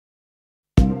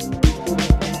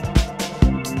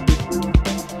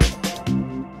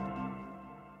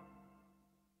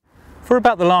For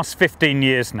about the last 15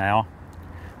 years now,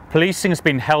 policing has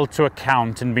been held to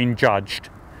account and been judged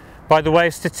by the way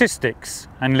of statistics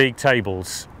and league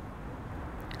tables.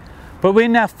 But we're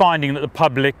now finding that the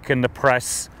public and the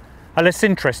press are less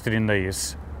interested in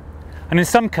these, and in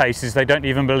some cases they don't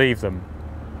even believe them.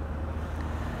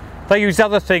 They use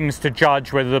other things to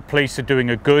judge whether the police are doing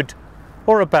a good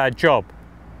or a bad job.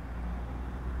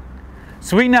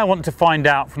 So we now want to find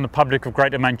out from the public of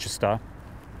Greater Manchester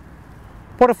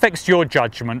what affects your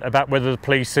judgment about whether the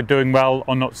police are doing well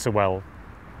or not so well.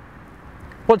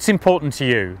 What's important to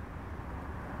you?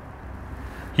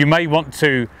 You may want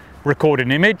to record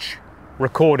an image,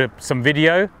 record some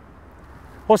video,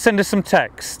 or send us some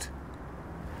text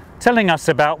telling us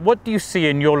about what do you see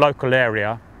in your local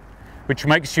area which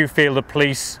makes you feel the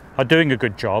police are doing a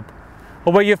good job,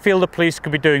 or where you feel the police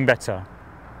could be doing better.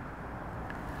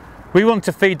 We want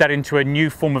to feed that into a new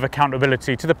form of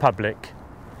accountability to the public,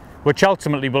 which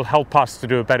ultimately will help us to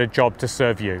do a better job to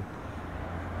serve you.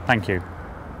 Thank you.